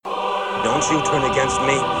Don't you turn against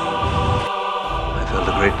me. I felt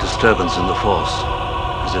a great disturbance in the Force,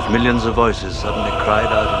 as if millions of voices suddenly cried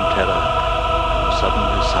out in terror and were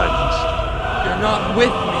suddenly silenced. You're not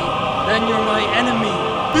with me, then you're my enemy.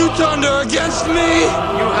 You turned her against me!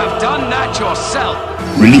 You have done that yourself.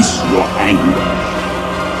 Release your anger.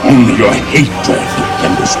 Only your hatred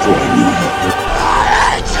can destroy me. I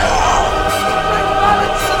hate you! Bring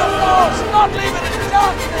balance to the Force, not leave it in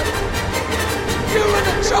darkness! You were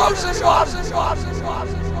the chosen ones!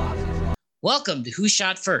 Welcome to Who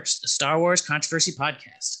Shot First, a Star Wars controversy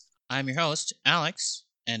podcast. I'm your host, Alex,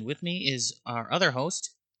 and with me is our other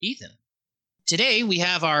host, Ethan. Today we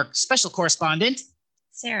have our special correspondent,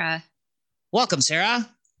 Sarah. Welcome, Sarah.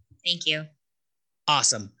 Thank you.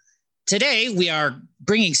 Awesome. Today we are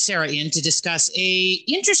bringing Sarah in to discuss a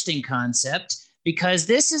interesting concept because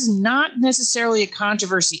this is not necessarily a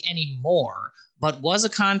controversy anymore, but was a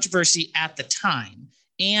controversy at the time,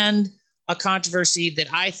 and a controversy that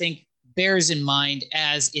I think bears in mind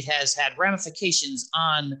as it has had ramifications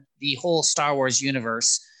on the whole Star Wars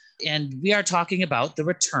universe. And we are talking about the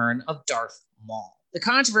return of Darth Maul. The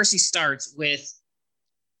controversy starts with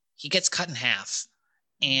he gets cut in half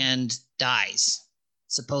and dies,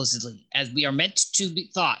 supposedly, as we are meant to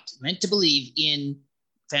believe in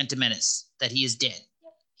Phantom Menace, that he is dead.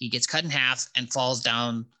 He gets cut in half and falls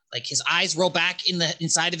down, like his eyes roll back in the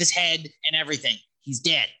inside of his head and everything. He's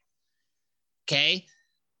dead. Okay?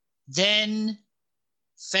 Then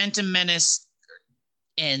Phantom Menace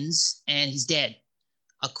ends and he's dead.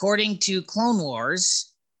 According to Clone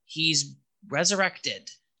Wars, he's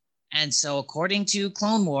resurrected. And so according to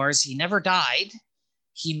Clone Wars, he never died.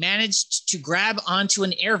 He managed to grab onto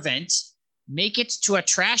an air vent, make it to a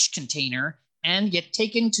trash container, and get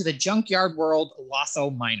taken to the junkyard world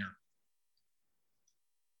Lotho Minor.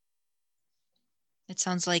 It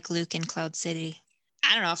sounds like Luke in Cloud City.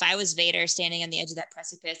 I don't know, if I was Vader standing on the edge of that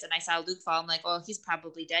precipice and I saw Luke fall, I'm like, well, he's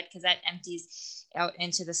probably dead because that empties out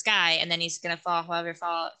into the sky and then he's going to fall however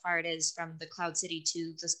far it is from the Cloud City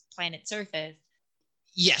to the planet's surface.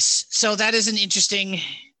 Yes. So that is an interesting,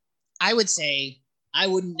 I would say, I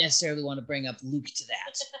wouldn't necessarily want to bring up Luke to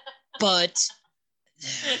that, but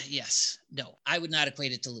yes, no, I would not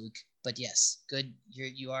equate it to Luke, but yes, good.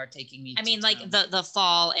 You are taking me. I mean, like the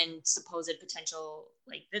fall and supposed potential,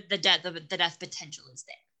 like the death potential is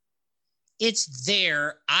there. It's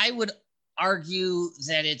there. I would argue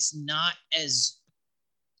that it's not as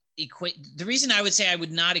the reason I would say I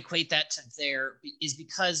would not equate that to there is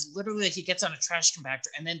because literally he gets on a trash compactor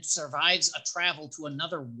and then survives a travel to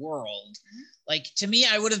another world. Mm-hmm. Like, to me,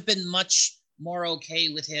 I would have been much more okay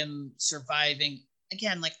with him surviving.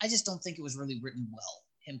 Again, like, I just don't think it was really written well,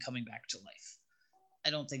 him coming back to life.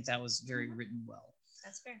 I don't think that was very written well.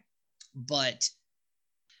 That's fair. But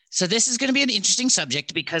so this is going to be an interesting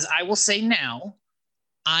subject because I will say now,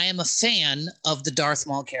 I am a fan of the Darth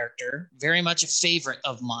Maul character, very much a favorite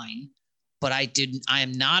of mine, but I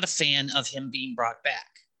am not a fan of him being brought back.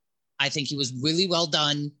 I think he was really well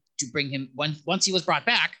done to bring him once he was brought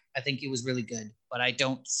back. I think it was really good, but I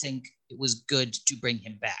don't think it was good to bring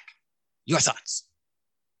him back. Your thoughts?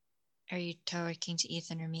 Are you talking to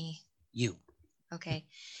Ethan or me? You. Okay.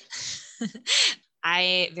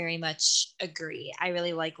 I very much agree. I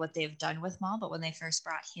really like what they've done with Maul, but when they first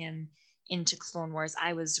brought him into Clone Wars,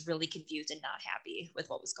 I was really confused and not happy with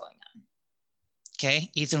what was going on. Okay,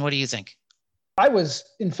 Ethan, what do you think? I was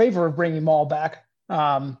in favor of bringing Maul back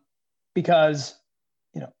because,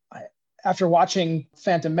 after watching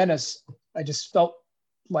Phantom Menace, I just felt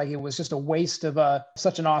like it was just a waste of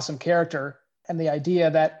such an awesome character. And the idea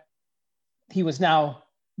that he was now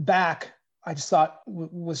back, I just thought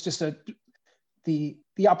was just the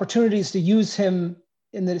opportunities to use him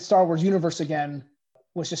in the Star Wars universe again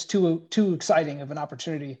was just too exciting of an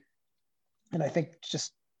opportunity. And I think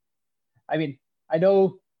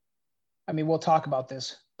we'll talk about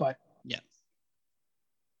this, but yeah,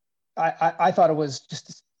 I thought it was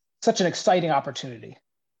just such an exciting opportunity.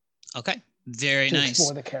 Okay. Very to nice.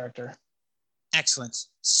 Explore the character. Excellent.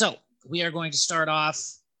 So we are going to start off.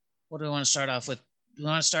 What do we want to start off with? We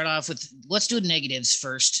want to start off with, let's do negatives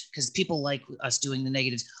first, because people like us doing the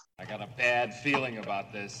negatives. I got a bad feeling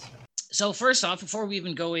about this. So first off, before we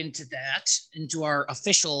even go into that, into our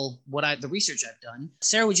official, the research I've done,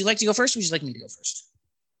 Sarah, would you like to go first or would you like me to go first?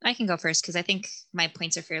 I can go first because I think my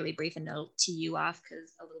points are fairly brief and I'll tee you off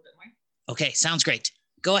because a little bit more. Okay, sounds great.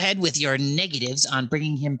 Go ahead with your negatives on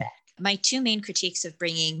bringing him back. My two main critiques of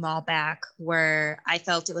bringing Maul back were I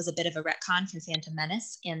felt it was a bit of a retcon from Phantom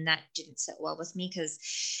Menace, and that didn't sit well with me because,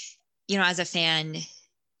 as a fan,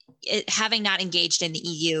 having not engaged in the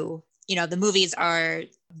EU, the movies are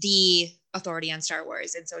the authority on Star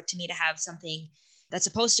Wars. And so to me, to have something that's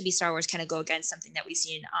supposed to be Star Wars kind of go against something that we've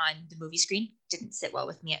seen on the movie screen didn't sit well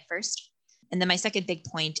with me at first. And then my second big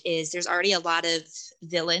point is there's already a lot of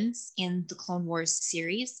villains in the Clone Wars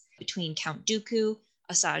series between Count Dooku,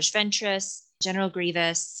 Asajj Ventress, General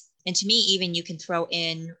Grievous. And to me, even you can throw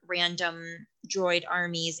in random droid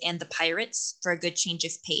armies and the pirates for a good change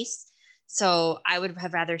of pace. So I would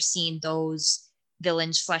have rather seen those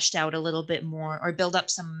villains fleshed out a little bit more, or build up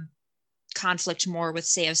some conflict more with,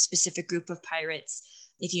 say, a specific group of pirates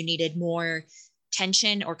if you needed more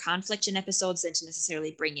tension or conflict in episodes than to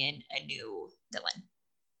necessarily bring in a new villain.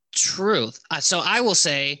 Truth. So I will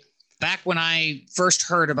say, back when I first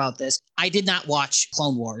heard about this, I did not watch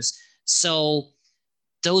Clone Wars. So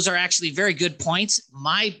those are actually very good points.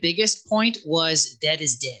 My biggest point was dead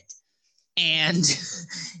is dead. And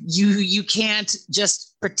you can't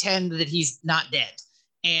just pretend that he's not dead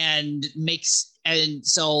and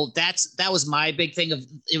so that was my big thing of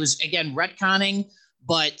it was, again, retconning,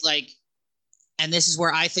 but like, and this is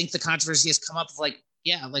where I think the controversy has come up of like,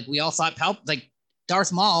 yeah, like we all thought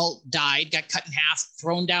Darth Maul died, got cut in half,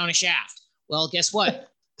 thrown down a shaft. Well, guess what?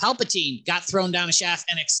 Palpatine got thrown down a shaft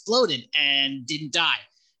and exploded and didn't die.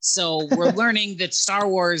 So we're learning that Star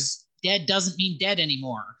Wars dead doesn't mean dead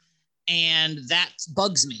anymore. And that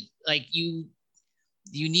bugs me. Like you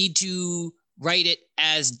need to write it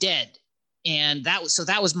as dead. And that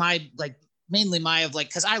was my, like, mainly my of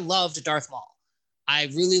like, cause I loved Darth Maul. I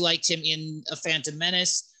really liked him in A Phantom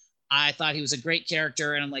Menace. I thought he was a great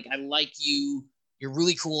character. And I'm like, I like you. You're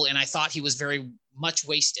really cool. And I thought he was very much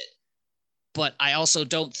wasted. But I also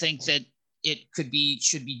don't think that it should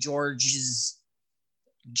be George's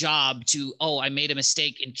job to, I made a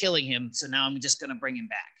mistake in killing him, so now I'm just going to bring him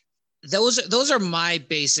back. Those are my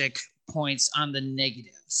basic points on the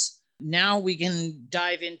negatives. Now we can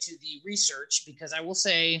dive into the research, because I will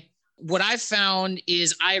say what I've found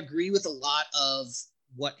is I agree with a lot of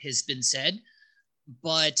what has been said,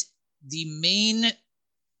 but the main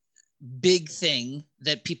big thing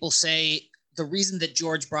that people say, the reason that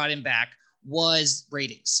George brought him back was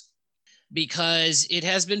ratings, because it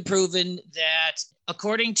has been proven that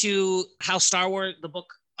according to how Star Wars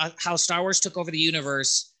took over the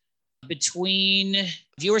universe,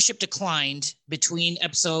 viewership declined between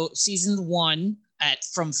season 1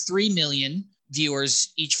 from 3 million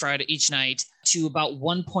viewers each night to about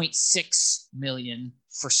 1.6 million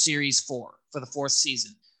for series 4 for the 4th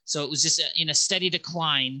season. So it was just in a steady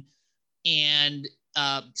decline. And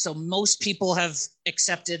so most people have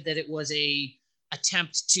accepted that it was a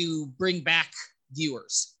attempt to bring back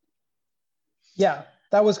viewers. Yeah,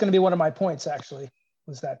 that was going to be one of my points, actually,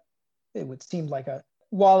 was that it would seem like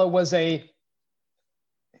while it was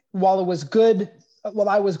good, well,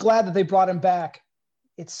 I was glad that they brought him back.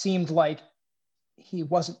 It seemed like he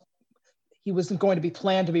wasn't going to be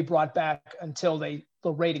planned to be brought back until the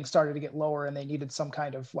ratings started to get lower and they needed some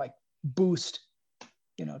kind of like boost,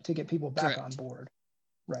 to get people back on board.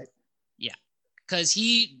 Right. Yeah. Because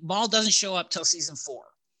Maul doesn't show up till season 4.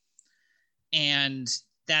 And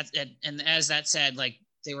as that said, like,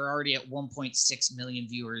 they were already at 1.6 million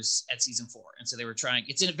viewers at season 4. And so they were trying,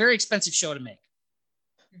 it's a very expensive show to make.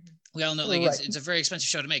 Mm-hmm. We all know, like, right. It's a very expensive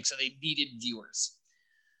show to make. So they needed viewers.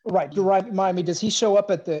 Right. Remind me, does he show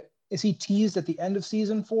up is he teased at the end of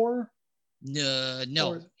season 4?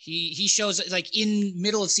 No. He shows, like, in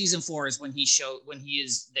middle of season 4 is when he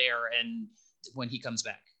is there and when he comes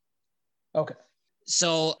back. Okay.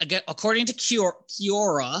 So again, according to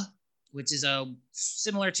Quora, which is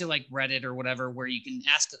similar to like Reddit or whatever, where you can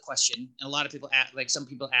ask a question. And a lot of people, some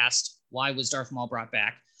people asked, why was Darth Maul brought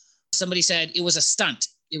back? Somebody said it was a stunt.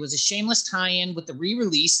 It was a shameless tie-in with the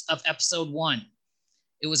re-release of episode 1.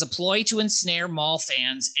 It was a ploy to ensnare Maul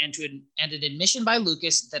fans and an admission by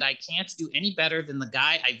Lucas that I can't do any better than the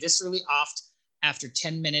guy I viscerally offed after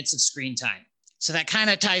 10 minutes of screen time. So that kind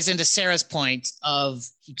of ties into Sarah's point of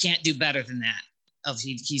he can't do better than that, of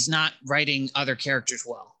he's not writing other characters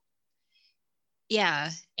well. Yeah.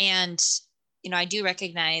 And, I do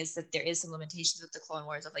recognize that there is some limitations with the Clone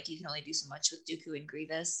Wars of like, you can only do so much with Dooku and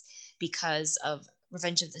Grievous because of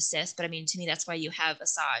Revenge of the Sith. But I mean, to me, that's why you have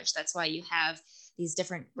Asajj. That's why you have these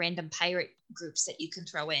different random pirate groups that you can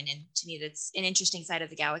throw in. And to me, that's an interesting side of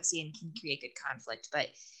the galaxy and can create good conflict. But,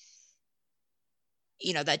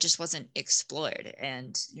 that just wasn't explored.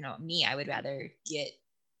 And, I would rather get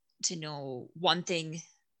to know one thing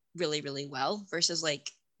really, really well versus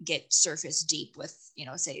like get surface deep with,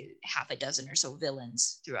 say half a dozen or so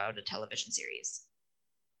villains throughout a television series.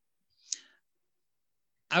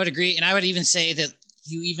 I would agree. And I would even say that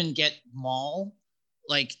you even get Maul.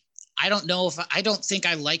 Like, I don't think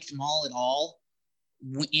I liked Maul at all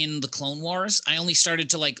in the Clone Wars. I only started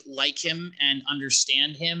to like him and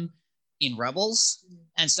understand him in Rebels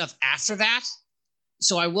and stuff after that.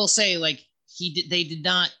 So I will say, like, they did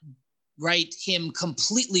not write him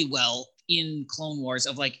completely well in Clone Wars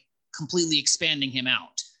of like completely expanding him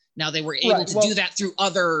out. Now they were able to do that through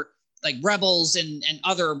other like Rebels and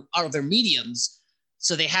other mediums.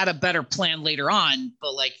 So they had a better plan later on,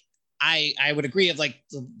 but like I would agree of like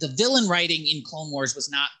the villain writing in Clone Wars was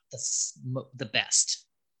not the best.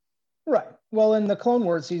 Right. Well, in the Clone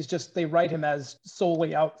Wars, they write him as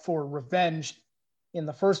solely out for revenge in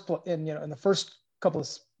the first couple of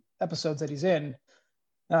episodes that he's in.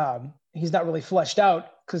 He's not really fleshed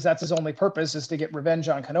out because that's his only purpose is to get revenge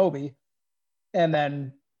on Kenobi. And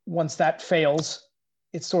then once that fails,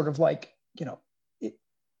 it's sort of like,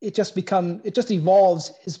 it just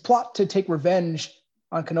evolves. His plot to take revenge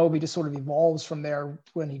on Kenobi just sort of evolves from there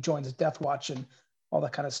when he joins Death Watch and all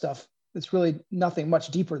that kind of stuff. It's really nothing much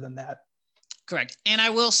deeper than that. Correct. And I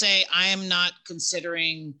will say I am not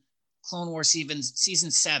considering Clone Wars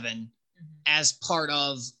season 7 as part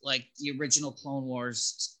of like the original Clone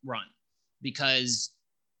Wars run, because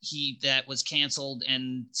that was canceled,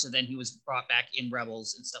 and so then he was brought back in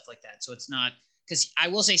Rebels and stuff like that. So it's not, because I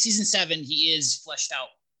will say season 7 he is fleshed out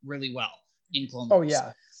really well in Clone Wars. Oh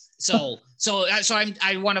yeah. So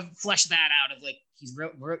I want to flesh that out of like he's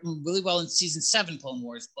really well in season 7 Clone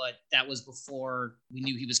Wars, but that was before we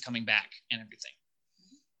knew he was coming back and everything.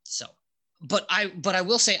 So, but I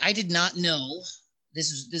will say I did not know.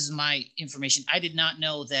 This is my information. I did not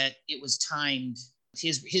know that it was timed.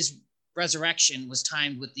 His resurrection was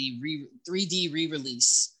timed with the 3D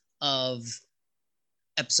re-release of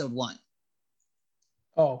episode 1.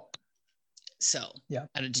 Oh. So yeah.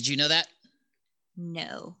 Did you know that?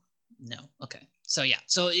 No. Okay. So yeah.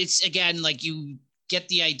 So it's again like you get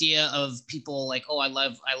the idea of people like, oh, I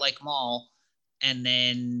like Maul, and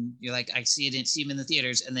then you're like, I see him in the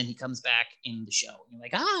theaters, and then he comes back in the show. You're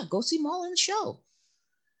like, go see Maul in the show.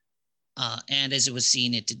 And as it was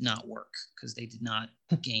seen, it did not work because they did not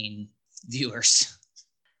gain viewers.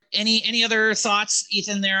 Any other thoughts,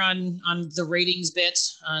 Ethan, there on the ratings bit?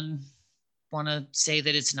 Want to say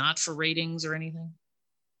that it's not for ratings or anything?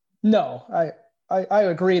 No, I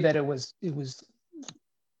agree that it was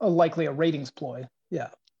likely a ratings ploy. Yeah.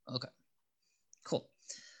 Okay. Cool.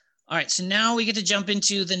 All right. So now we get to jump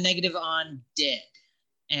into the negative on Dead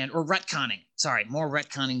or retconning. Sorry, more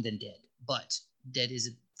retconning than Dead, but Dead is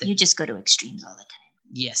a thing. You just go to extremes all the time.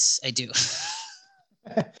 Yes, I do.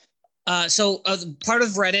 So part of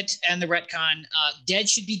Reddit and the retcon, Dead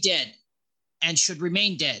should be dead and should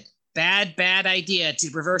remain dead. Bad idea to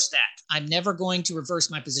reverse that. I'm never going to reverse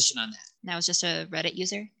my position on that. That was just a Reddit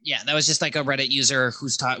user? Yeah, that was just like a Reddit user who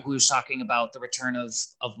was talking about the return of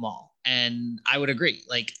Maul. And I would agree.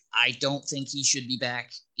 Like, I don't think he should be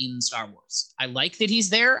back in Star Wars. I like that he's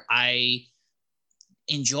there. I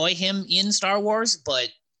enjoy him in Star Wars, but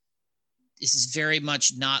this is very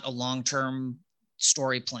much not a long-term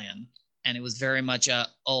story plan. And it was very much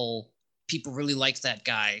people really like that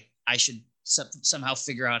guy. I should somehow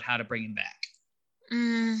figure out how to bring him back.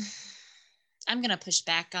 I'm going to push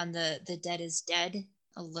back on the Dead is dead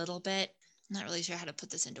a little bit. I'm not really sure how to put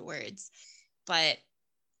this into words, but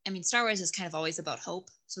I mean, Star Wars is kind of always about hope.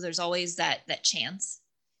 So there's always that chance.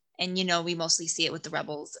 And, we mostly see it with the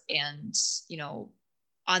Rebels and,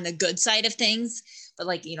 on the good side of things, but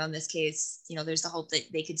like, in this case, there's the hope that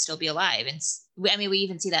they could still be alive. And we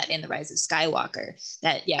even see that in The Rise of Skywalker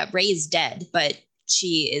that, yeah, Rey's dead, but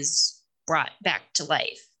she is brought back to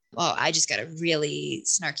life. Well, I just got a really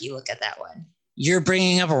snarky look at that one. You're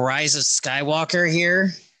bringing up a Rise of Skywalker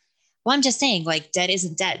here? Well, I'm just saying, like, dead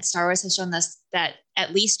isn't dead. Star Wars has shown us that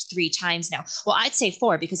at least 3 times now. Well, I'd say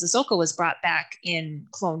 4 because Ahsoka was brought back in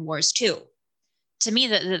Clone Wars 2. To me,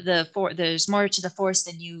 there's more to the Force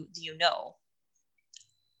than you know.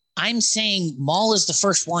 I'm saying Maul is the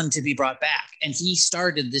first one to be brought back, and he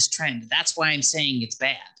started this trend. That's why I'm saying it's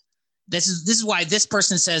bad. This is why this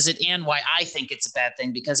person says it, and why I think it's a bad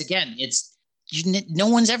thing. Because again, no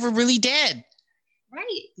one's ever really dead.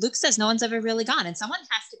 Right. Luke says no one's ever really gone, and someone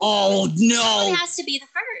has to be. Oh no! Someone has to be the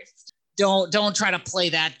first. Don't try to play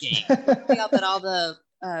that game. We all but all the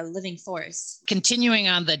living Force. Continuing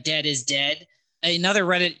on the Dead is dead. Another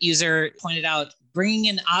Reddit user pointed out bringing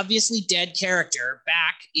an obviously dead character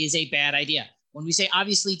back is a bad idea. When we say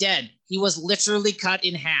obviously dead, he was literally cut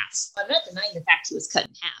in half. I'm not denying the fact he was cut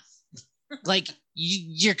in half. Like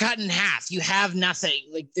you're cut in half. You have nothing.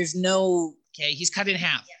 Like there's no. Okay, he's cut in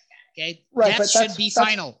half. Okay, right. Death should be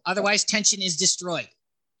final. Otherwise, tension is destroyed.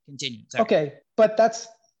 Continue. Sorry. Okay, but that's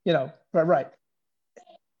right.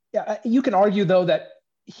 Yeah, you can argue though that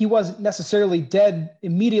he wasn't necessarily dead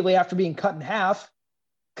immediately after being cut in half.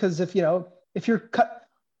 Because if you're cut.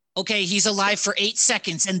 Okay, he's alive for 8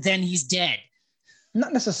 seconds and then he's dead.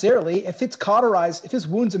 Not necessarily. If it's cauterized, if his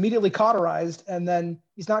wound's immediately cauterized and then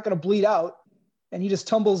he's not going to bleed out and he just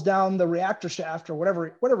tumbles down the reactor shaft or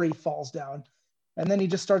whatever he falls down. And then he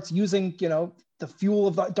just starts using, the fuel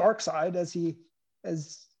of the dark side as he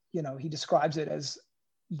describes it, as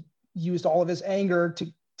used all of his anger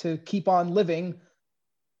to keep on living.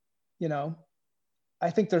 I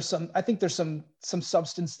think there's some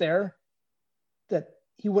substance there that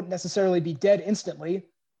he wouldn't necessarily be dead instantly.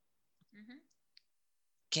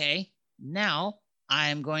 Okay, now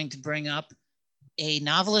I'm going to bring up a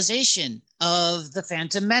novelization of The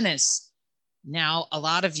Phantom Menace. Now, a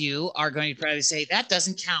lot of you are going to probably say that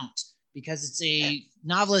doesn't count because it's a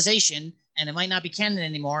novelization and it might not be canon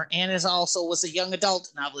anymore. And it also was a young adult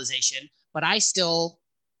novelization. But I still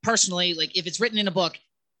personally, if it's written in a book,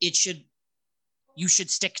 you should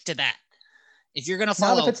stick to that. If you're going to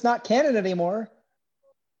follow. Not if it's not canon anymore.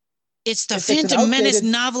 It's the Phantom Menace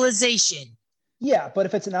novelization. Yeah, but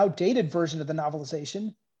if it's an outdated version of the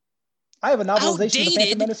novelization, I have a novelization of the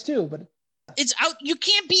Phantom Menace too, but it's out. You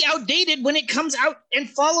can't be outdated when it comes out and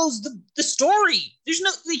follows the story. There's no,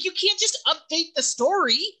 you can't just update the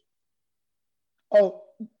story. Oh,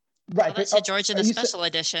 right. Well, that's George and the special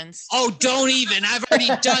editions. Oh, don't even. I've already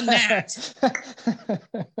done that.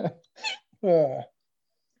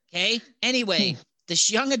 Okay. Anyway, this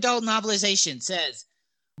young adult novelization says,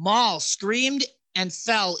 Maul screamed and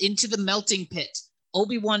fell into the melting pit.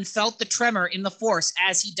 Obi-Wan felt the tremor in the Force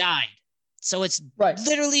as he died. So it's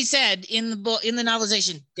literally said in the book, in the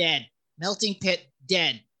novelization, dead. Melting pit,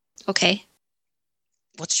 dead. Okay.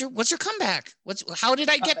 What's your comeback? How did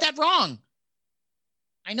I get that wrong?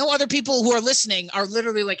 I know other people who are listening are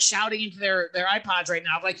literally shouting into their iPods right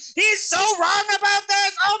now, he's so wrong about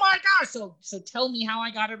this. Oh my gosh. So tell me how I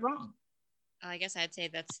got it wrong. I guess I'd say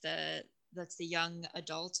that's the young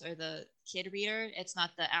adult or the kid reader. It's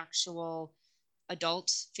not the actual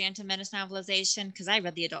adult Phantom Menace novelization, because I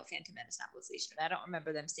read the adult Phantom Menace novelization, but I don't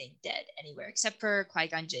remember them saying dead anywhere except for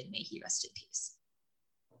Qui-Gon Jinn. May he rest in peace.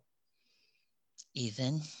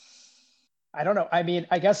 Ethan? I don't know. I mean,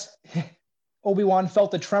 I guess Obi-Wan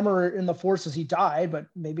felt the tremor in the Force as he died, but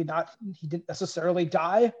maybe not. He didn't necessarily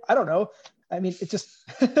die. I don't know. I mean, it just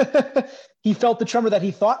he felt the tremor that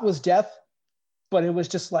he thought was death, but it was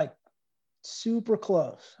just super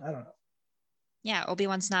close. I don't know. Yeah,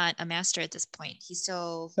 Obi-Wan's not a master at this point. He's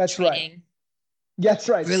still That's training. Right. That's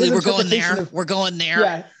right. Really, we're going there. We're going there.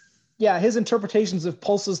 Yeah. Yeah, his interpretations of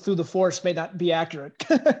pulses through the Force may not be accurate.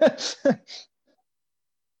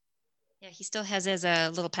 Yeah, he still has as a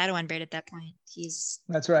little Padawan braid at that point.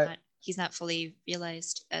 That's right. He's not fully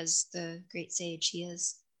realized as the great sage he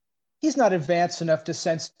is. He's not advanced enough to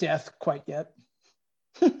sense death quite yet.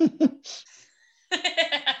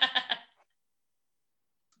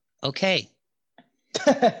 Okay.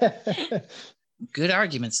 Good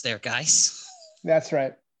arguments there, guys. That's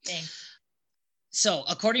right. Thanks. So,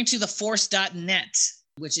 according to theforce.net,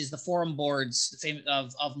 which is the forum boards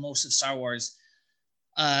of most of Star Wars,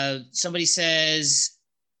 somebody says,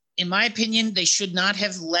 in my opinion, they should not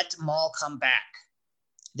have let Maul come back.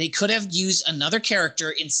 They could have used another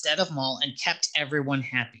character instead of Maul and kept everyone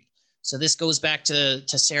happy. So this goes back to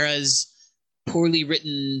Sarah's poorly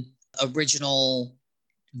written original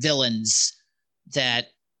villains, that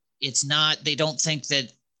they don't think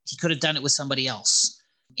that he could have done it with somebody else.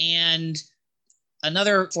 And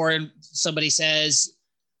another forum, somebody says,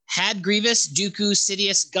 had Grievous, Dooku,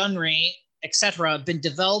 Sidious, Gunray, etc. been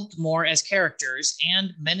developed more as characters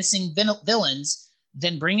and menacing villains,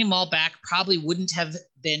 then bringing them all back probably wouldn't have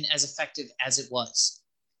been as effective as it was.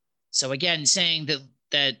 So again, saying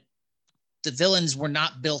that the villains were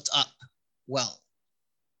not built up well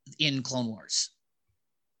in Clone Wars.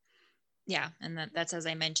 Yeah, and that's as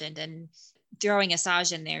I mentioned. And throwing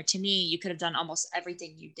Asajj in there, to me, you could have done almost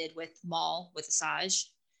everything you did with Maul with Asajj,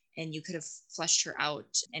 and you could have fleshed her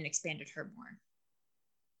out and expanded her more.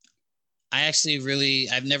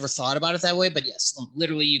 I've never thought about it that way, but yes,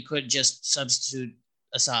 literally you could just substitute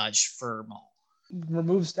Asajj for Maul.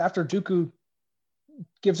 Removes, after Dooku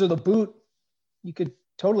gives her the boot, you could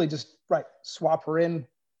totally just swap her in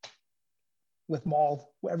with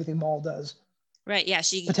Maul, everything Maul does. Right. Yeah.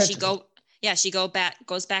 She goes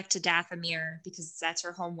back to Dathomir because that's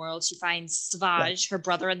her home world. She finds Savage, her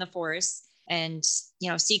brother in the Force, and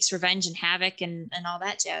seeks revenge and havoc and all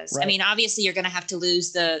that jazz. Right. I mean, obviously you're gonna have to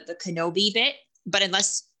lose the Kenobi bit, but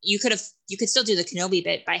unless you could still do the Kenobi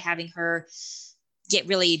bit by having her get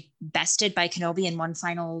really bested by Kenobi in one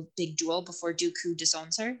final big duel before Dooku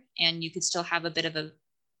disowns her, and you could still have a bit of a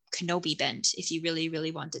Kenobi bent if you really,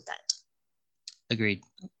 really wanted that. Agreed.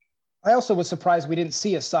 I also was surprised we didn't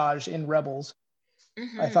see Asajj in Rebels.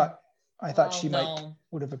 I thought she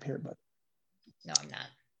would have appeared, but no, I'm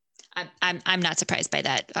not. I'm not surprised by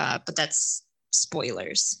that, but that's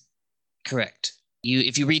spoilers. Correct.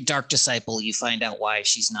 If you read Dark Disciple, you find out why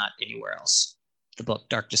she's not anywhere else. The book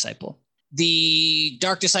Dark Disciple. The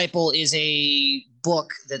Dark Disciple is a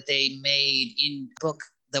book that they made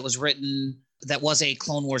that was written, that was a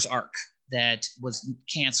Clone Wars arc that was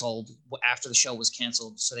canceled after the show was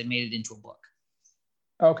canceled. So they made it into a book.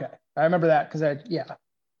 Okay. I remember that because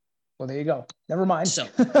well, there you go. Never mind. So,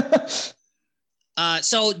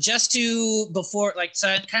 so just to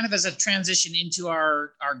so kind of as a transition into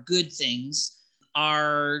our good things,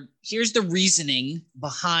 here's the reasoning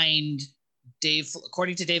behind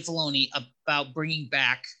according to Dave Filoni, about bringing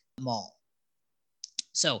back Maul.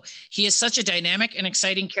 So he is such a dynamic and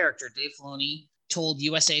exciting character, Dave Filoni told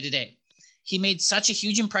USA Today. He made such a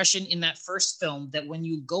huge impression in that first film that when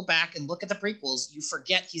you go back and look at the prequels, you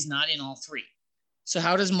forget he's not in all three. So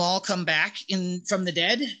how does Maul come back from the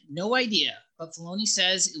dead? No idea. But Filoni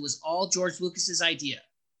says it was all George Lucas's idea.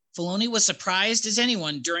 Filoni was surprised as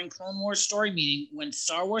anyone during Clone Wars story meeting when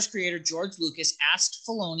Star Wars creator George Lucas asked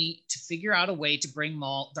Filoni to figure out a way to bring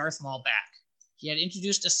Darth Maul back. He had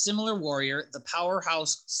introduced a similar warrior, the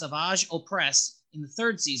powerhouse Savage Opress, in the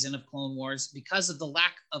third season of Clone Wars because of the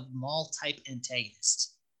lack of Maul-type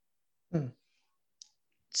antagonists.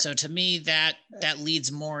 So to me, that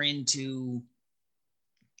leads more into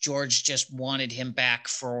George just wanted him back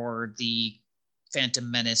for the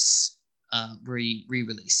Phantom Menace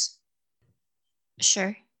re-release.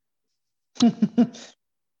 Sure.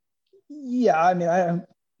 Yeah, I mean, I'm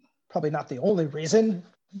probably not the only reason,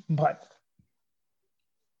 but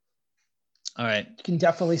all right, you can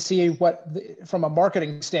definitely see from a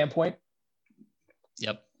marketing standpoint.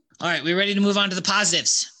 Yep. All right, we ready to move on to the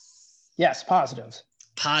positives? Yes, positives.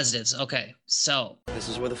 Positives. Okay, so this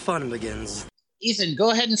is where the fun begins. Ethan, go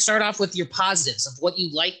ahead and start off with your positives of what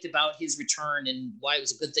you liked about his return and why it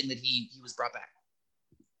was a good thing that he was brought back.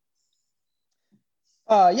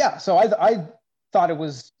 Yeah, so I thought it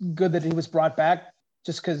was good that he was brought back,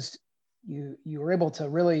 just because you were able to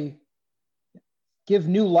really give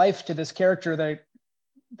new life to this character that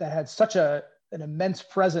had such an immense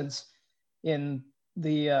presence in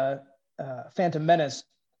the Phantom Menace,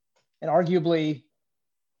 and arguably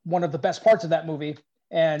one of the best parts of that movie.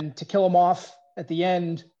 And to kill him off at the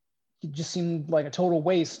end, it just seemed like a total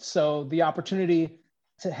waste. So the opportunity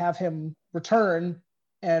to have him return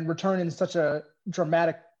in such a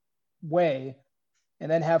dramatic way, and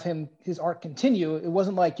then have his arc continue. It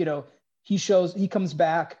wasn't like, he comes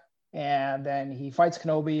back and then he fights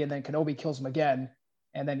Kenobi and then Kenobi kills him again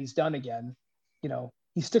and then he's done again.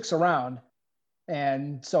 He sticks around.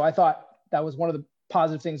 And so I thought that was one of the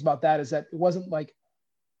positive things about that, is that it wasn't like,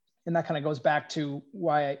 and that kind of goes back to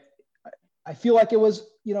why I feel like it was,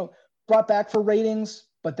 brought back for ratings,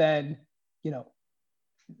 but then,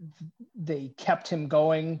 they kept him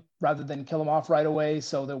going rather than kill him off right away.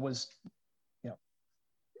 So there was, it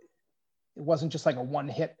wasn't just like a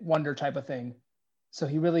one-hit wonder type of thing. So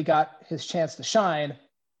he really got his chance to shine.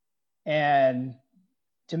 And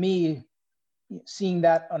to me, seeing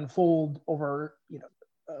that unfold over,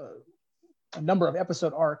 a number of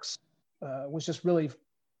episode arcs was just really,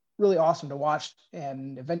 really awesome to watch.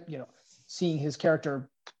 And seeing his character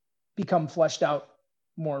become fleshed out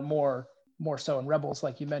more and more so in Rebels,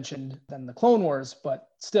 like you mentioned, than the Clone Wars, but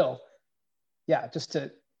still, yeah,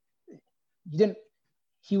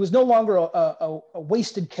 he was no longer a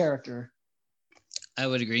wasted character. I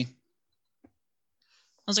would agree.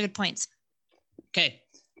 Those are good points. Okay,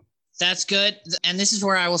 that's good. And this is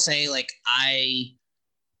where I will say,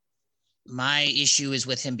 my issue is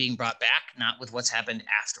with him being brought back, not with what's happened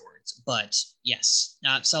afterwards. But yes,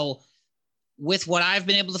 so with what I've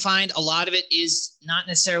been able to find, a lot of it is not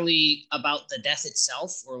necessarily about the death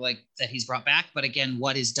itself or that he's brought back, but again,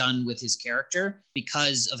 what is done with his character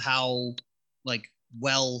because of how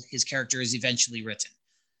well his character is eventually written.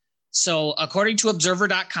 So according to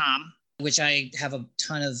observer.com, which I have a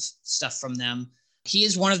ton of stuff from them, he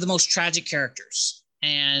is one of the most tragic characters.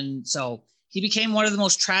 And so he became one of the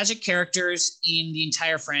most tragic characters in the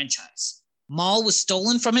entire franchise. Maul was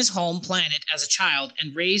stolen from his home planet as a child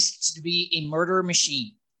and raised to be a murder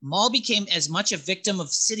machine. Maul became as much a victim of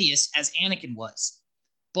Sidious as Anakin was.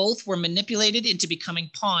 Both were manipulated into becoming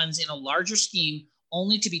pawns in a larger scheme,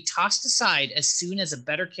 only to be tossed aside as soon as a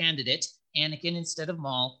better candidate, Anakin instead of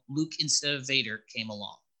Maul, Luke instead of Vader, came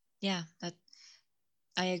along. Yeah,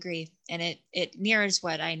 I agree. And it mirrors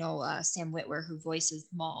what I know Sam Witwer, who voices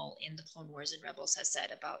Maul in the Clone Wars and Rebels, has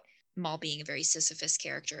said about Maul being a very Sisyphus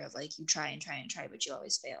character of like, you try and try and try, but you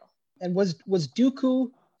always fail. And was Dooku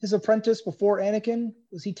his apprentice before Anakin?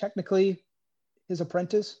 Was he technically his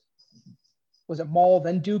apprentice? Was it Maul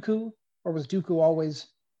then Dooku, or was Dooku always?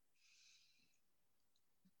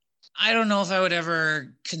 I don't know if I would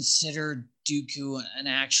ever consider Dooku an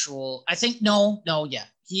actual. I think no, yeah,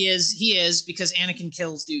 he is because Anakin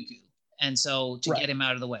kills Dooku, and so to get him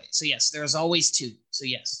out of the way. So yes, there's always two. So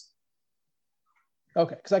yes.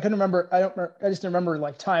 Okay, because I couldn't remember. I just remember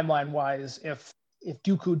like timeline wise if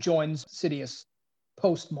Dooku joins Sidious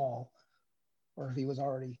post Maul, or if he was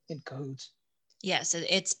already in cahoots. Yes,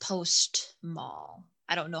 it's post Maul.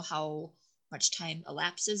 I don't know how much time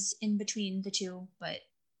elapses in between the two, but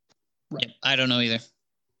yeah, I don't know either.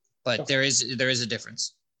 But Okay. there is a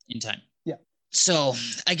difference in time. Yeah. So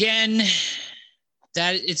again,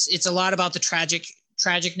 that it's a lot about the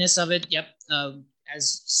tragicness of it. Yep.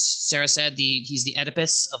 As Sarah said, he's the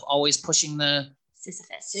Oedipus of always pushing the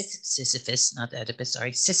Sisyphus, not the Oedipus,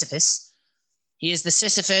 sorry, Sisyphus. He is the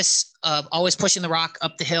Sisyphus of always pushing the rock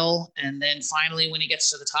up the hill, and then finally, when he gets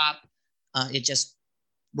to the top, it just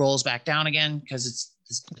rolls back down again because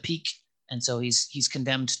it's the peak, and so he's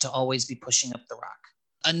condemned to always be pushing up the rock.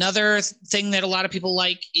 Another thing that a lot of people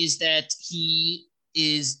like is that he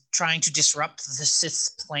is trying to disrupt the Sith's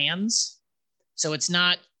plans. So it's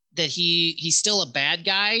not that he's still a bad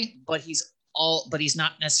guy, but he's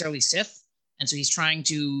not necessarily Sith, and so he's trying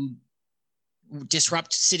to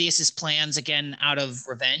disrupt Sidious's plans again out of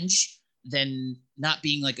revenge, than not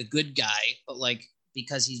being like a good guy, but like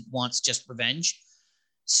because he wants just revenge.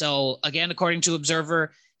 So again, according to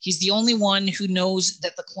Observer, he's the only one who knows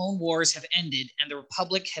that the Clone Wars have ended and the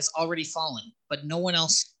Republic has already fallen, but no one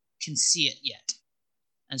else can see it yet.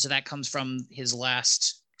 And so that comes from his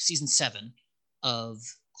last season 7 of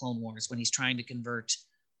Clone Wars when he's trying to convert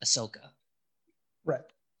Ahsoka. Right.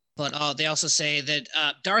 But they also say that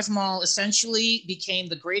Darth Maul essentially became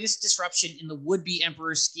the greatest disruption in the would-be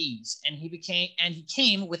Emperor's schemes, and he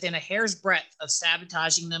came within a hair's breadth of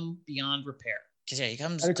sabotaging them beyond repair. Because yeah, he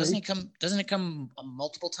comes. Doesn't it come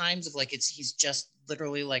multiple times of like he's just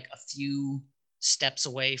literally like a few steps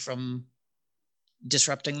away from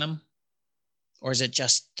disrupting them, or is it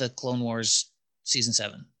just the Clone Wars season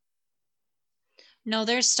 7? No,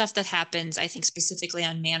 there's stuff that happens, I think specifically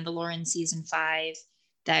on Mandalore in season 5,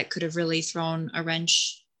 that could have really thrown a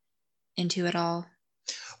wrench into it all.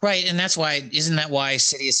 Right, and isn't that why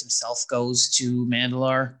Sidious himself goes to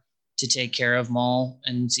Mandalore to take care of Maul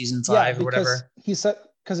in season 5 or whatever?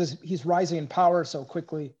 Because he's rising in power so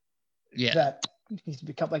quickly. Yeah. That he's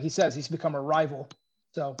become, like he says, he's become a rival.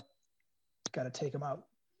 So got to take him out.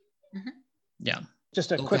 Mm-hmm. Yeah.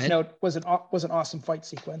 Just a quick note, was an awesome fight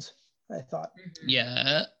sequence, I thought.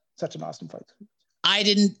 Yeah. Such an awesome fight sequence.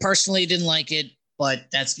 I personally didn't like it, but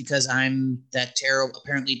that's because I'm that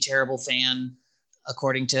apparently terrible fan,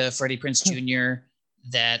 according to Freddie Prinze Jr.,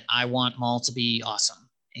 that I want Maul to be awesome.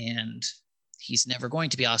 And he's never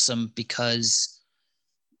going to be awesome because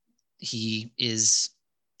he is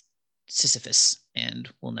Sisyphus and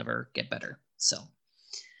will never get better. So,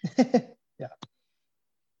 yeah.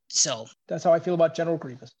 So that's how I feel about General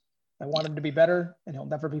Grievous. I want him to be better, and he'll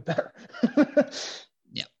never be better.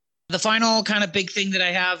 Yeah. The final kind of big thing that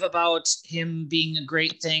I have about him being a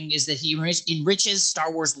great thing is that he enriches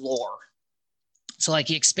Star Wars lore. So like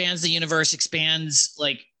he expands the universe,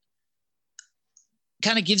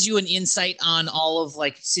 kind of gives you an insight on all of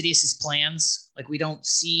like Sidious's plans. Like we don't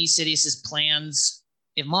see Sidious's plans.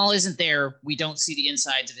 If Maul isn't there, we don't see the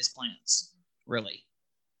insides of his plans, really.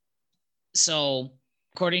 So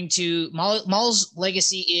according to Maul's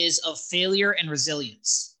legacy is of failure and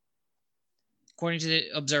resilience. According to the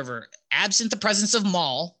Observer, absent the presence of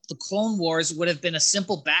Maul, the Clone Wars would have been a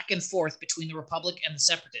simple back and forth between the Republic and the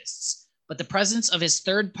Separatists. But the presence of his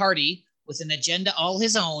third party, with an agenda all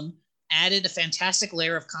his own, added a fantastic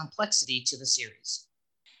layer of complexity to the series.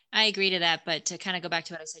 I agree to that, but to kind of go back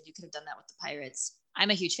to what I said, you could have done that with the pirates. I'm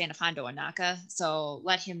a huge fan of Hondo Ohnaka, so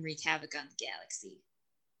let him wreak havoc on the galaxy.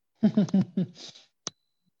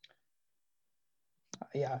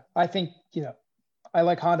 Yeah, I think, I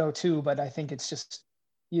like Hondo too, but I think it's just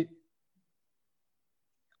I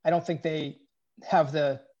don't think they have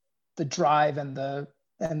the drive and the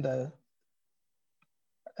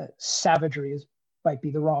savagery might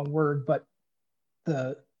be the wrong word, but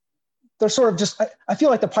they're sort of just, I feel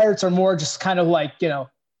like the pirates are more just kind of like,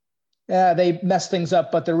 they mess things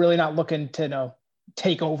up, but they're really not looking to,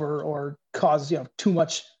 take over or cause, too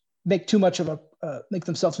much, make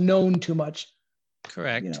themselves known too much.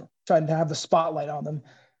 Correct. trying to have the spotlight on them.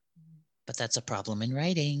 But that's a problem in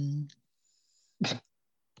writing.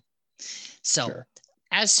 So, Sure.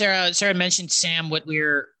 as Sarah mentioned Sam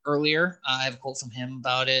Witwer earlier, I have a quote from him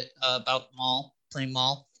about it, about Maul, playing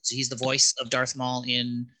Maul. So he's the voice of Darth Maul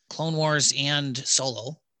in Clone Wars and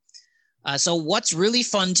Solo. So what's really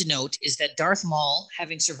fun to note is that Darth Maul,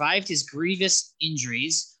 having survived his grievous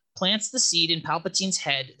injuries, plants the seed in Palpatine's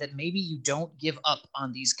head that maybe you don't give up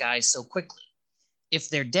on these guys so quickly. If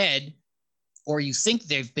they're dead, or you think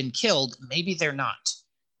they've been killed, maybe they're not.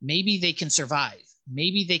 Maybe they can survive.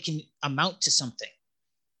 Maybe they can amount to something.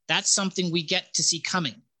 That's something we get to see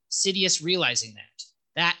coming. Sidious realizing that.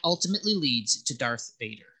 That ultimately leads to Darth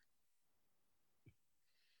Vader.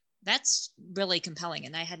 That's really compelling,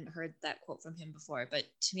 and I hadn't heard that quote from him before, but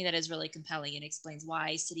to me that is really compelling and explains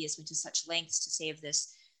why Sidious went to such lengths to save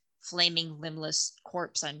this flaming limbless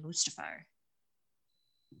corpse on Mustafar.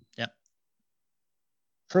 Yep.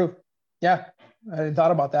 True. Yeah, I hadn't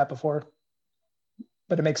thought about that before,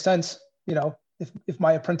 but it makes sense. You know, if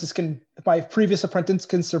my previous apprentice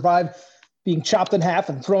can survive being chopped in half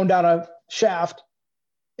and thrown down a shaft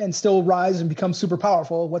and still rise and become super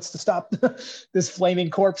powerful, what's to stop this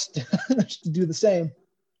flaming corpse to do the same?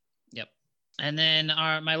 Yep. And then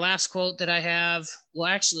my last quote that I have, well,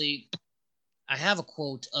 actually, I have a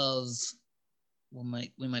quote of,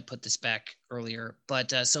 we might put this back earlier,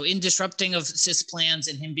 but so in disrupting of Sith's plans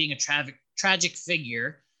and him being a tragic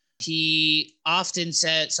figure, he often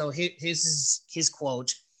said, so his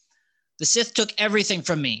quote, "The Sith took everything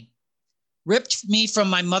from me, ripped me from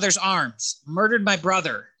my mother's arms, murdered my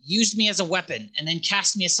brother, used me as a weapon, and then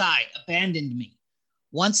cast me aside, abandoned me.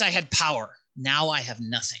 Once I had power, now I have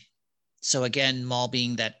nothing." So again, Maul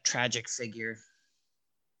being that tragic figure.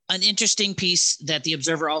 An interesting piece that the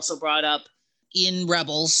Observer also brought up in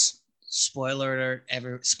Rebels, spoiler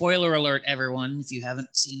alert, everyone, if you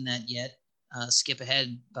haven't seen that yet, skip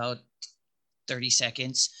ahead about 30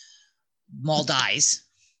 seconds. Maul dies.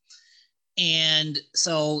 And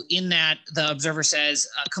so in that, the Observer says,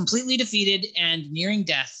 completely defeated and nearing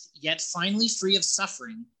death, yet finally free of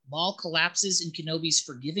suffering, Maul collapses in Kenobi's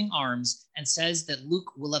forgiving arms and says that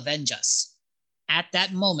Luke will avenge us. At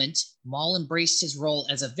that moment, Maul embraced his role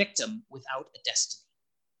as a victim without a destiny.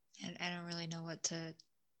 And I don't really know what to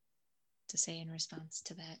say in response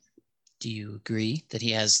to that. Do you agree that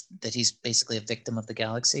he's basically a victim of the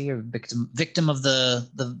galaxy, or victim of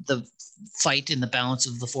the fight in the balance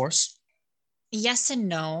of the Force? Yes and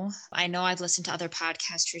no. I know I've listened to other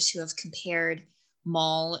podcasters who have compared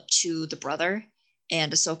Maul to the brother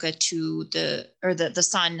and Ahsoka to the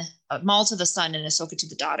son, Maul to the son and Ahsoka to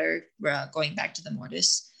the daughter, going back to the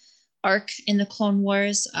Mortis arc in the Clone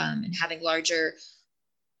Wars, and having larger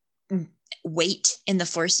weight in the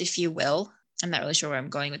Force, if you will. I'm not really sure where I'm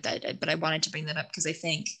going with that, but I wanted to bring that up because I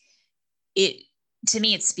think to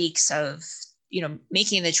me, it speaks of,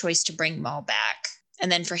 making the choice to bring Maul back, and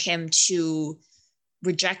then for him to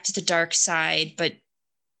reject the dark side, but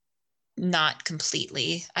not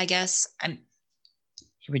completely, I guess.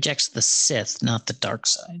 He rejects the Sith, not the dark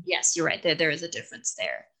side. Yes, you're right. There is a difference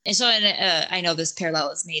there. And so I know this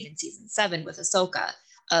parallel is made in season 7 with Ahsoka,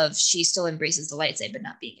 of she still embraces the light side, but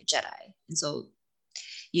not being a Jedi. And so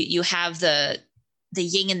you have the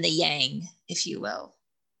yin and the yang, if you will,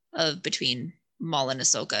 of between Maul and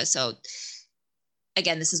Ahsoka. So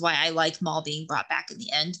again, this is why I like Maul being brought back in the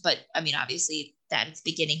end. But I mean, obviously that at the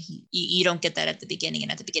beginning, you don't get that at the beginning.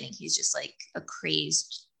 And at the beginning, he's just like a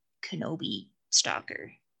crazed Kenobi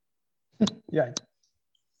stalker. Yeah.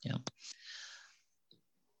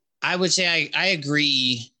 I would say I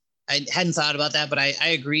agree. I hadn't thought about that, but I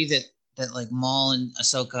agree that like Maul and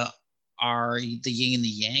Ahsoka are the yin and the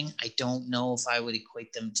yang. I don't know if I would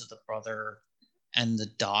equate them to the brother and the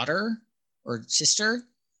daughter or sister,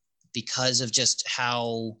 because of just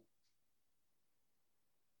how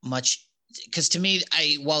much, because to me,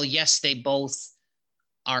 while yes, they both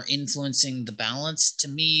are influencing the balance, to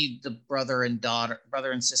me, the brother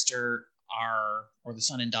and sister are, or the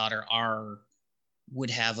son and daughter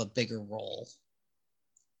would have a bigger role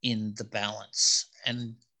in the balance.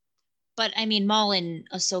 But I mean, Maul and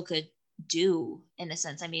Ahsoka do, in a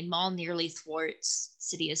sense. I mean, Maul nearly thwarts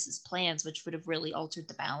Sidious's plans, which would have really altered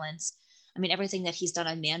the balance. I mean, everything that he's done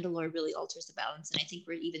on Mandalore really alters the balance. And I think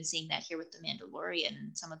we're even seeing that here with the Mandalorian,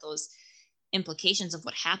 and some of those implications of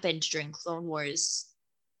what happened during Clone Wars,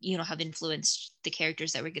 have influenced the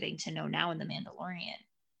characters that we're getting to know now in the Mandalorian.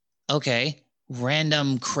 Okay.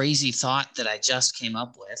 Random crazy thought that I just came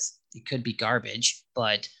up with. It could be garbage,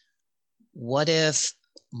 but what if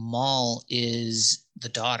Maul is the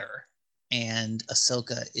daughter and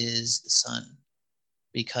Ahsoka is the son?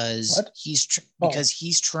 because What?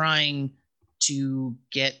 he's trying to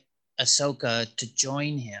get Ahsoka to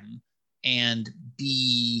join him and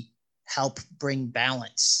help bring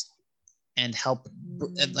balance and help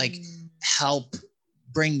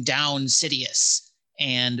bring down Sidious.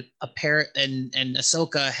 And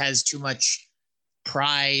Ahsoka has too much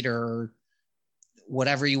pride or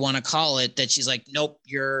whatever you want to call it, that she's like, nope,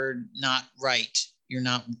 you're not right. You're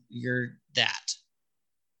that.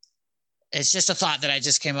 It's just a thought that I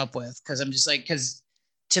just came up with, because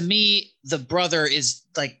to me, the brother is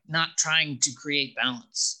like not trying to create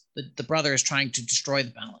balance. The brother is trying to destroy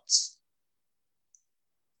the balance.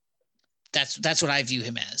 That's what I view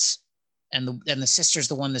him as. And the sister's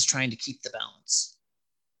the one that's trying to keep the balance.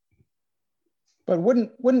 But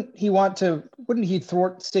wouldn't he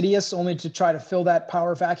thwart Sidious only to try to fill that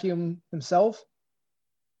power vacuum himself?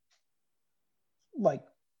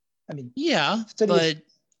 Yeah, Sidious, but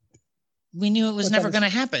we knew it was never going to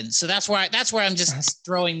happen. So that's why I'm just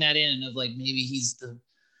throwing that in of like, maybe he's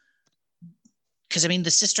because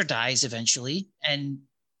the sister dies eventually, and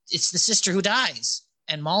it's the sister who dies,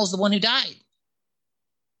 and Maul's the one who died.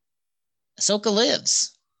 Ahsoka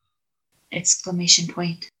lives. Exclamation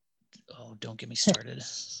point. Oh, don't get me started.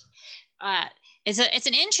 It's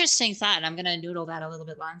an interesting thought, and I'm going to noodle that a little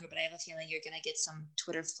bit longer, but I have a feeling you're going to get some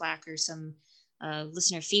Twitter flack or some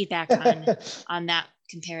listener feedback on that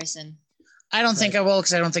comparison. I don't think I will,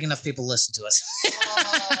 because I don't think enough people listen to us.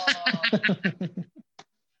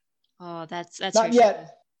 Oh, that's not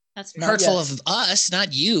yet. That's hurtful of us,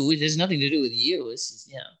 not you. It has nothing to do with you. It's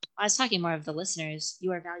just, I was talking more of the listeners.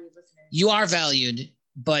 You are valued listeners. You are valued,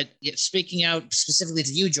 but speaking out specifically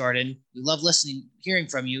to you, Jordan, we love listening, hearing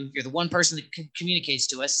from you. You're the one person that communicates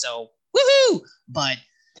to us, so woohoo! But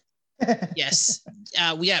yes,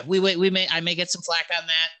 I may get some flack on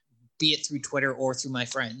that, be it through Twitter or through my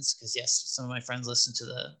friends, because yes, some of my friends listen to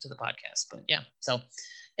the podcast. But yeah, so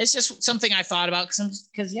it's just something I thought about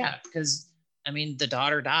because the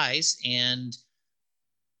daughter dies and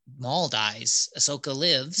Maul dies, Ahsoka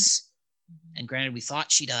lives, and granted, we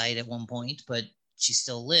thought she died at one point, but she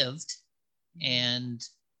still lived, and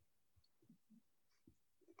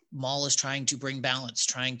Maul is trying to bring balance,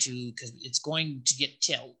 because it's going to get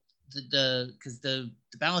tilted. Because the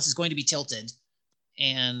balance is going to be tilted,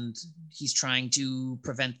 and he's trying to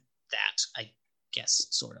prevent that, I guess,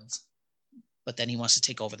 sort of. But then he wants to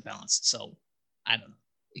take over the balance. So I don't know.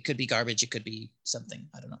 It could be garbage. It could be something.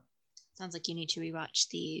 I don't know. Sounds like you need to rewatch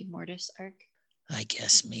the Mortis arc. I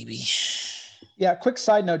guess maybe. Yeah. Quick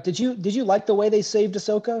side note: Did you like the way they saved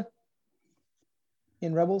Ahsoka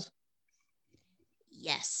in Rebels?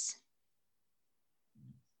 Yes.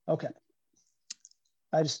 Okay.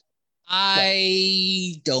 I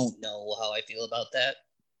don't know how I feel about that.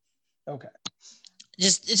 Okay.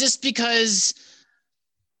 Just because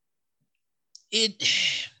this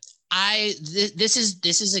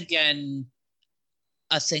is again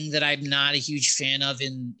a thing that I'm not a huge fan of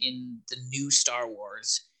in the new Star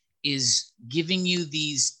Wars, is giving you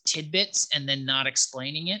these tidbits and then not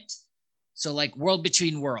explaining it. So like World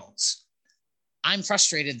Between Worlds, I'm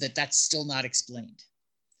frustrated that that's still not explained,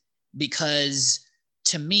 because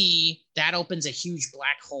to me, that opens a huge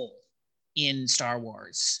black hole in Star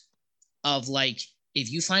Wars of like,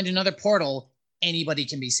 if you find another portal, anybody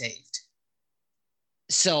can be saved.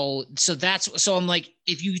 So I'm like,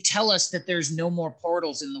 if you tell us that there's no more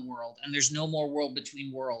portals in the world and there's no more World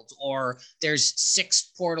Between Worlds, or there's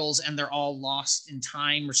 6 portals and they're all lost in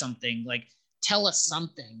time or something, like tell us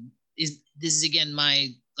something. This is again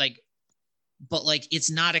my like, but like it's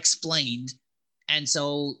not explained. And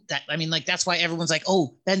so that's why everyone's like,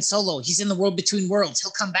 oh, Ben Solo, he's in the World Between Worlds,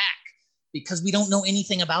 he'll come back, because we don't know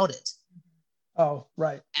anything about it. Oh,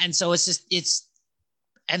 right. And so it's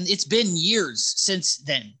been years since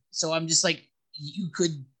then. So I'm just like, you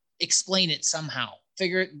could explain it somehow,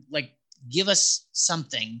 figure it, like give us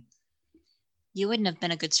something. You wouldn't have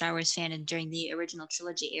been a good Star Wars fan during the original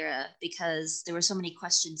trilogy era, because there were so many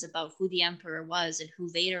questions about who the Emperor was and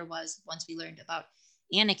who Vader was once we learned about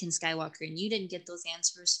Anakin Skywalker, and you didn't get those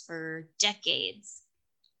answers for decades.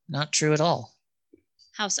 Not true at all.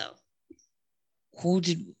 How so?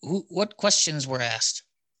 What questions were asked?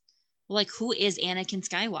 Like, who is Anakin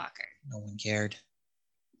Skywalker? No one cared.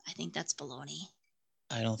 I think that's baloney.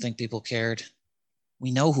 I don't think people cared.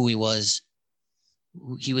 We know who he was.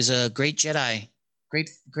 He was a great Jedi, great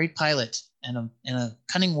pilot, and a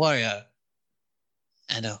cunning warrior,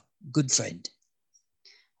 and a good friend.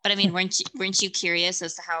 But I mean, weren't you curious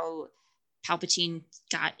as to how Palpatine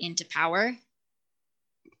got into power?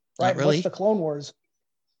 Right. Not really. What's the Clone Wars?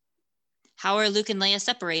 How are Luke and Leia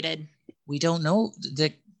separated? We don't know.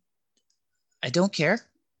 I don't care.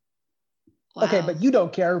 Wow. Okay, but you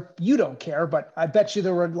don't care. You don't care, but I bet you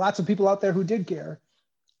there were lots of people out there who did care.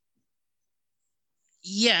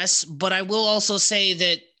 Yes, but I will also say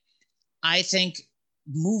that I think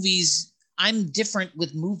movies, I'm different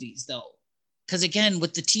with movies though. Because again,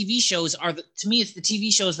 with the TV shows to me, it's the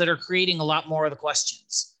TV shows that are creating a lot more of the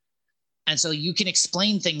questions. And so you can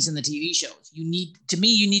explain things in the TV shows. You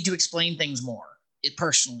need to explain things more,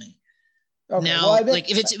 personally. Okay, now, like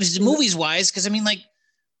if it's movies wise, because I mean, like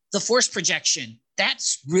the force projection,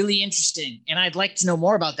 that's really interesting. And I'd like to know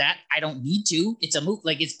more about that. I don't need to. It's a movie,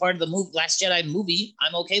 like it's part of the movie, Last Jedi movie.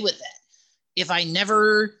 I'm okay with that. If I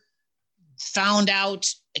never found out,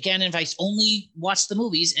 again, if I only watched the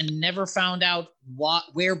movies and never found out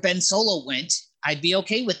where Ben Solo went, I'd be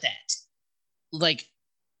okay with that. Like,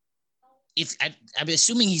 if I'm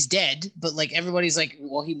assuming he's dead, but like everybody's like,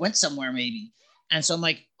 well, he went somewhere maybe. And so I'm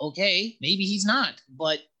like, okay, maybe he's not,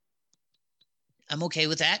 but I'm okay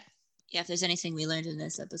with that. Yeah, if there's anything we learned in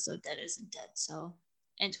this episode, that isn't dead. So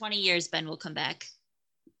in 20 years, Ben will come back.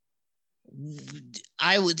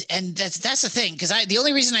 I would, and that's the thing, because the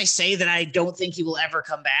only reason I say that I don't think he will ever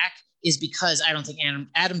come back is because I don't think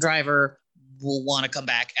Adam Driver will want to come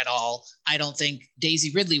back at all. I don't think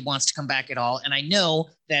Daisy Ridley wants to come back at all. And I know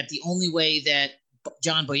that the only way that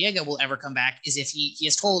John Boyega will ever come back is if he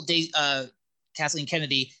has told Kathleen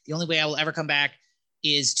Kennedy, the only way I will ever come back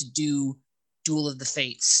is to do Duel of the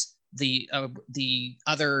Fates, the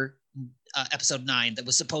other episode 9 that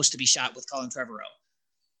was supposed to be shot with Colin Trevorrow.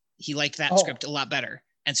 He liked that script a lot better.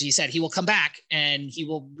 And so he said he will come back and he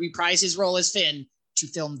will reprise his role as Finn to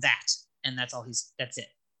film that. And that's it.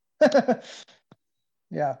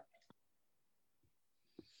 Yeah.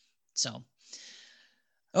 So,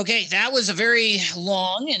 okay, that was a very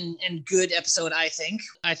long and good episode, I think.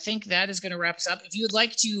 I think that is going to wrap us up. If you would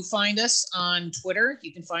like to find us on Twitter,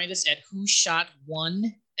 you can find us at Who Shot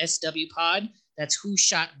One SW Pod. That's Who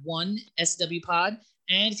Shot One SW Pod.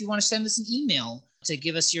 And if you want to send us an email to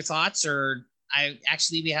give us your thoughts, or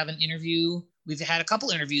we have an interview. We've had a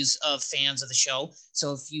couple interviews of fans of the show.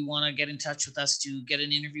 So if you want to get in touch with us to get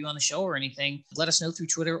an interview on the show or anything, let us know through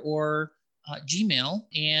Twitter or Gmail.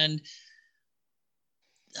 And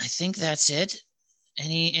I think that's it.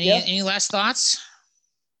 Any last thoughts?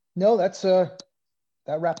 No, that's that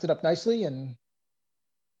wrapped it up nicely. And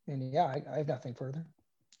yeah, I have nothing further.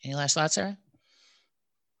 Any last thoughts, Sarah?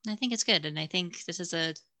 I think it's good. And I think this is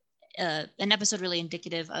an episode really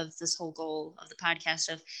indicative of this whole goal of the podcast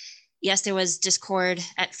of, yes, there was discord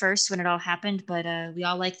at first when it all happened, but we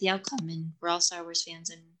all like the outcome and we're all Star Wars fans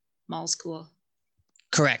and Maul's cool.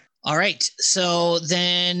 Correct. All right. So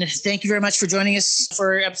then thank you very much for joining us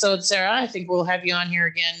for episode, Sarah. I think we'll have you on here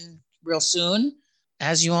again real soon.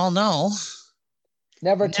 As you all know,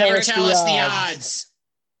 never tell us the odds.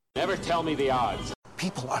 Never tell me the odds.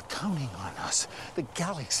 People are counting on us. The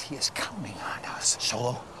galaxy is counting on us.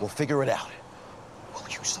 Solo, we'll figure it out. We'll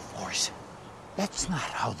use the Force. That's not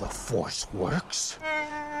how the Force works.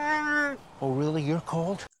 Oh, really? You're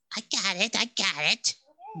cold? I got it.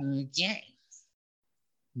 Okay.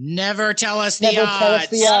 Never tell us the odds. Tell us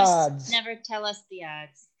the odds. Never tell us the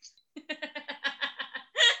odds.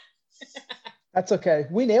 That's okay.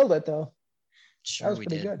 We nailed it, though. Sure, that was we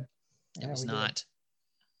pretty did. good. It was not.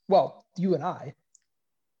 Well, you and I.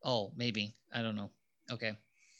 Oh, maybe. I don't know. Okay.